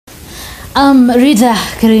Rita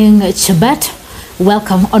Kering Chebet,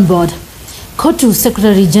 welcome on board. KOTU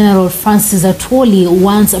Secretary General Francis Atwoli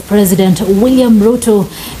wants President William Ruto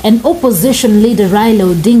and opposition leader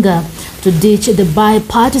Raila Odinga to ditch the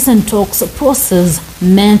bipartisan talks process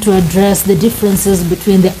meant to address the differences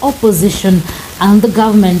between the opposition and the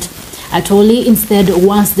government. Atwoli instead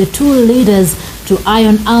wants the two leaders to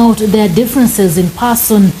iron out their differences in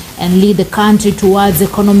person and lead the country towards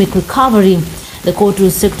economic recovery. The KOTU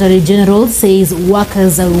Secretary General says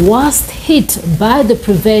workers are worst hit by the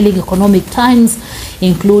prevailing economic times,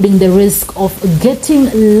 including the risk of getting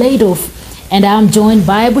laid off. And I'm joined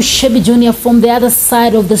by Bushebi Jr. from the other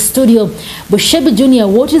side of the studio. Bushebi Jr.,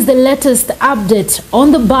 what is the latest update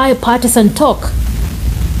on the bipartisan talk?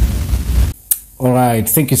 All right,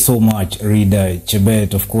 thank you so much, Rita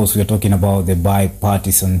Chebet. Of course, we are talking about the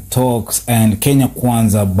bipartisan talks, and Kenya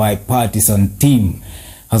Kwanza bipartisan team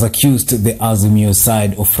has accused the Azimio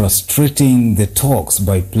side of frustrating the talks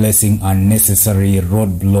by placing unnecessary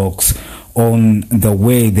roadblocks on the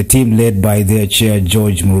way. The team led by their chair,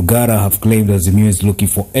 George Murugara, have claimed Azimio is looking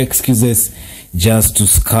for excuses just to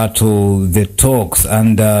scuttle the talks.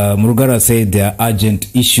 And Murugara said there are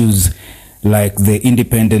urgent issues like the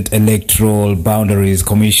Independent Electoral Boundaries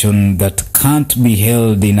Commission that can't be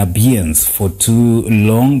held in abeyance for too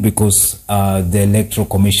long because the Electoral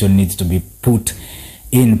Commission needs to be put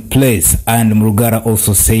in place. And Murugara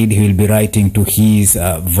also said he will be writing to his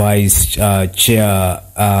vice chair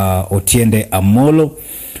Otiende Amolo,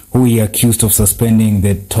 who he accused of suspending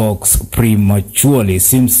the talks prematurely.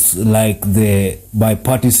 Seems like the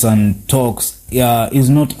bipartisan talks is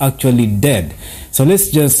not actually dead. So let's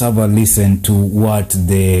just have a listen to what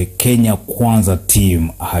the Kenya Kwanza team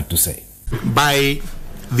had to say. By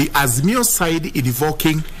the Azimio side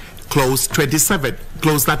invoking clause 37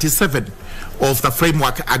 of the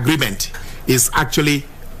framework agreement is actually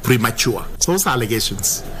premature. Those are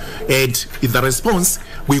allegations. And in the response,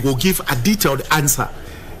 we will give a detailed answer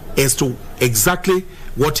as to exactly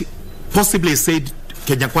what possibly said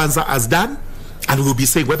Kenya Kwanza has done, and we will be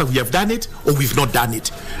saying whether we have done it or we've not done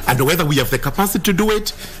it, and whether we have the capacity to do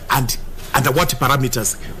it, and under what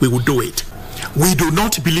parameters we will do it. We do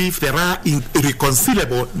not believe there are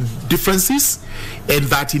irreconcilable differences, and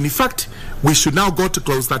that in fact we should now go to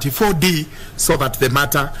clause 34D so that the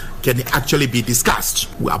matter can actually be discussed.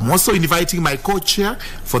 I'm also inviting my co-chair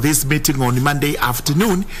for this meeting on Monday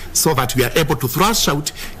afternoon so that we are able to thrash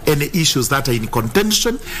out any issues that are in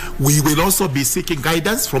contention. We will also be seeking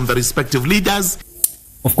guidance from the respective leaders.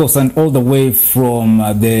 Of course, and all the way from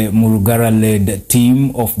the Murugara-led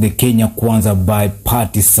team of the Kenya Kwanza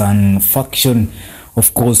bipartisan faction.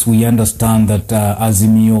 Of course, we understand that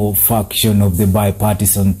Azimio faction of the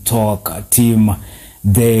bipartisan talk team,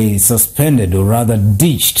 they suspended or rather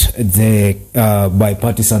ditched the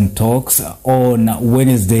bipartisan talks on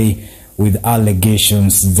Wednesday with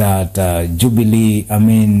allegations that Jubilee,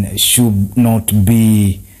 should not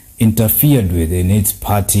be interfered with in its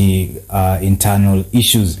party internal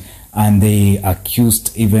issues. And they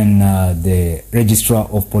accused even the registrar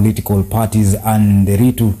of political parties and the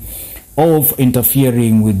Ritu of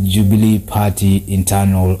interfering with Jubilee Party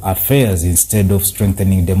internal affairs instead of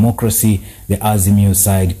strengthening democracy. The Azimio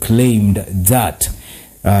side claimed that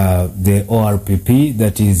the ORPP,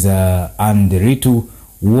 that is and the Ritu,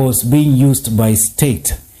 was being used by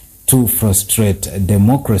state to frustrate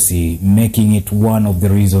democracy, making it one of the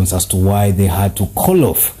reasons as to why they had to call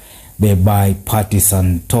off the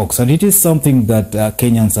bipartisan talks. And it is something that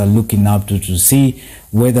Kenyans are looking up to see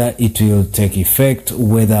whether it will take effect,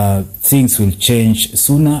 whether things will change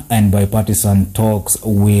sooner and bipartisan talks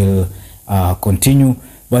will continue.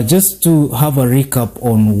 But just to have a recap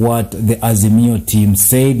on what the Azimio team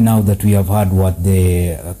said, now that we have heard what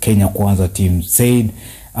the Kenya Kwanza team said,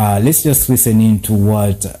 let's just listen in to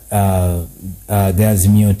what the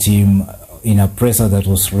Azimio team, in a presser that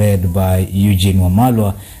was read by Eugene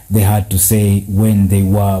Wamalwa, they had to say when they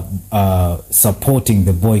were supporting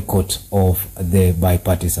the boycott of the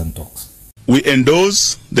bipartisan talks. We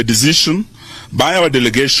endorse the decision by our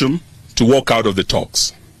delegation to walk out of the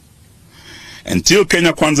talks. Until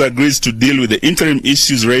Kenya Kwanza agrees to deal with the interim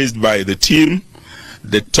issues raised by the team,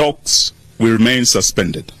 the talks will remain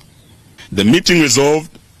suspended. The meeting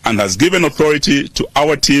resolved and has given authority to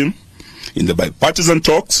our team in the bipartisan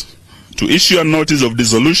talks to issue a notice of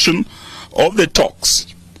dissolution of the talks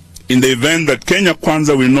in the event that Kenya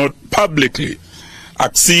Kwanza will not publicly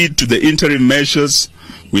accede to the interim measures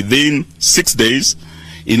within 6 days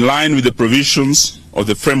in line with the provisions of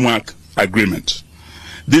the framework agreement.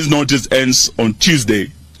 This notice ends on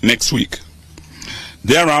Tuesday next week.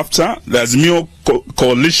 Thereafter, the Azimio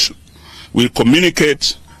coalition will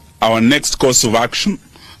communicate our next course of action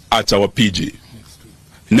at our PG.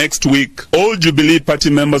 Next week, all Jubilee Party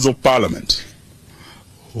members of Parliament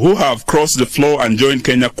who have crossed the floor and joined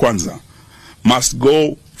Kenya Kwanza must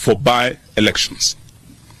go for by-elections.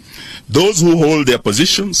 Those who hold their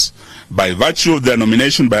positions by virtue of their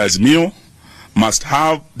nomination by Azimio must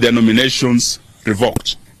have their nominations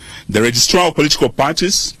revoked. The Registrar of Political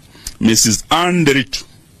Parties, Mrs. Anne Deritu,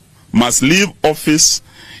 must leave office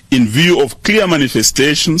in view of clear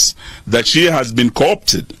manifestations that she has been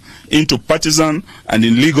co-opted into partisan and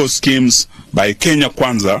illegal schemes by Kenya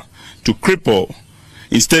Kwanza to cripple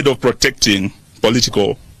instead of protecting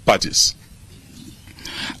political parties.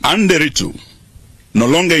 Anne Deritu no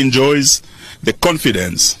longer enjoys the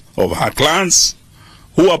confidence of her clients,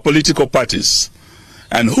 who are political parties,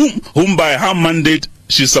 and whom by her mandate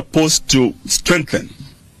she is supposed to strengthen,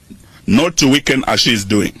 not to weaken as she is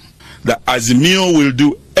doing. The Azimio will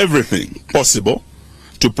do everything possible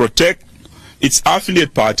to protect its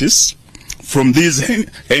affiliate parties from these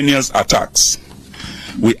heinous attacks.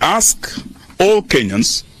 We ask all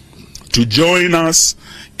Kenyans to join us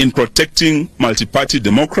in protecting multi-party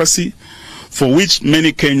democracy, for which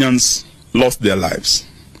many Kenyans lost their lives.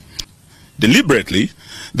 Deliberately,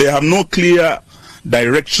 they have no clear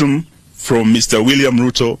direction from Mr. William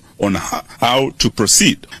Ruto on how to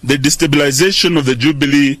proceed. The destabilization of the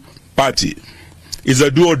Jubilee Party is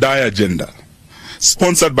a do-or-die agenda,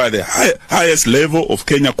 sponsored by the highest level of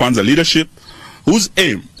Kenya Kwanza leadership, whose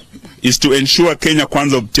aim is to ensure Kenya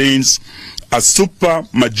Kwanza obtains a super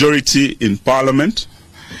majority in Parliament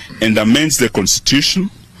and amends the Constitution,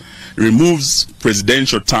 removes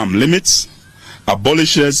presidential term limits,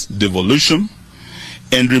 abolishes devolution,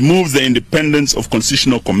 and removes the independence of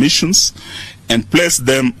constitutional commissions and place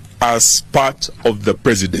them as part of the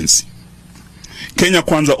presidency. Kenya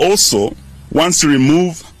Kwanza also wants to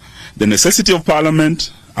remove the necessity of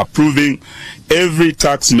Parliament approving every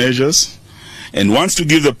tax measures and wants to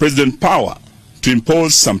give the president power to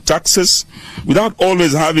impose some taxes without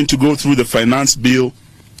always having to go through the finance bill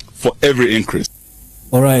for every increase.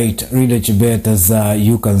 All right, Reader Chibet, as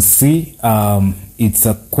you can see, it's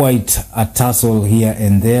quite a tussle here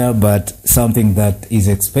and there, but something that is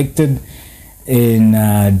expected in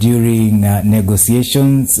during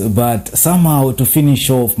negotiations. But somehow, to finish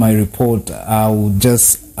off my report, I will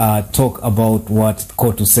just talk about what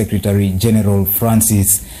Kotu Secretary General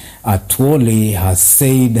Francis Atwoli has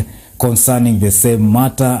said concerning the same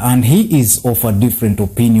matter, and he is of a different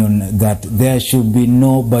opinion that there should be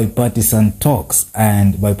no bipartisan talks,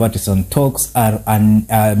 and bipartisan talks are,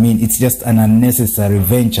 it's just an unnecessary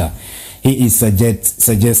venture. He is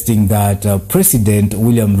suggesting that President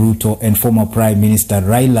William Ruto and former Prime Minister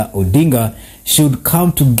Raila Odinga should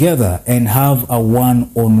come together and have a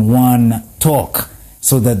one-on-one talk,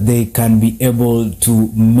 so that they can be able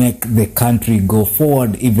to make the country go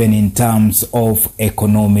forward, even in terms of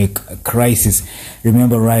economic crisis.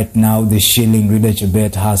 Remember, right now, the shilling, Reader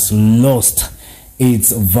Chibet, has lost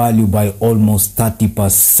its value by almost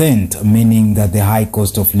 30%, meaning that the high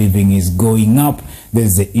cost of living is going up.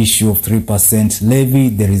 There's the issue of 3% levy.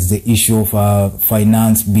 There is the issue of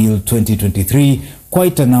Finance Bill 2023.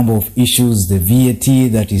 Quite a number of issues, the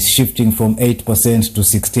VAT that is shifting from 8% to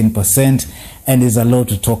 16%, and there's a lot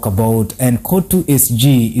to talk about. And Kotu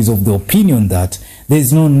SG is of the opinion that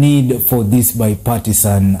there's no need for this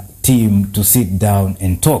bipartisan team to sit down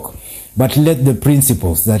and talk, but let the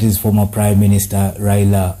principals, that is former Prime Minister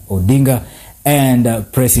Raila Odinga and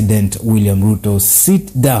President William Ruto,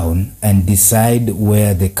 sit down and decide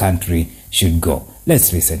where the country should go.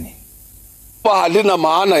 Let's listen in. Halina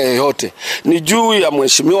maana yoyote, ni juu ya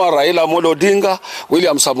Mheshimiwa Raila Odinga,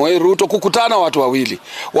 William Samoei Ruto kukutana watu wawili,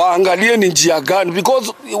 waangalie ni njia gani,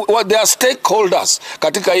 because they are stakeholders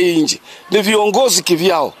katika hii nchi, ni viongozi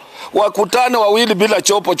kivyao. Wakutane wawili bila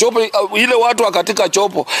chopo ile watu katika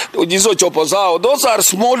chopo, hizo chopo zao, those are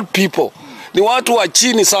small people, ni watu wa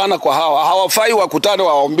chini sana kwa hawa, hawafai wakutane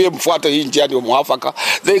waombie mfuate hii njia ndio mwafaka.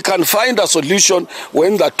 They can find a solution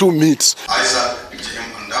when the two meets.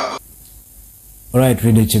 All right,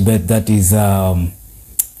 Reader Chibet, that is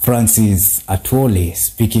Francis Atwoli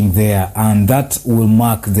speaking there, and that will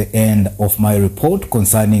mark the end of my report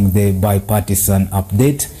concerning the bipartisan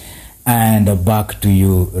update. And back to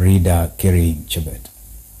you, Reader Chibet.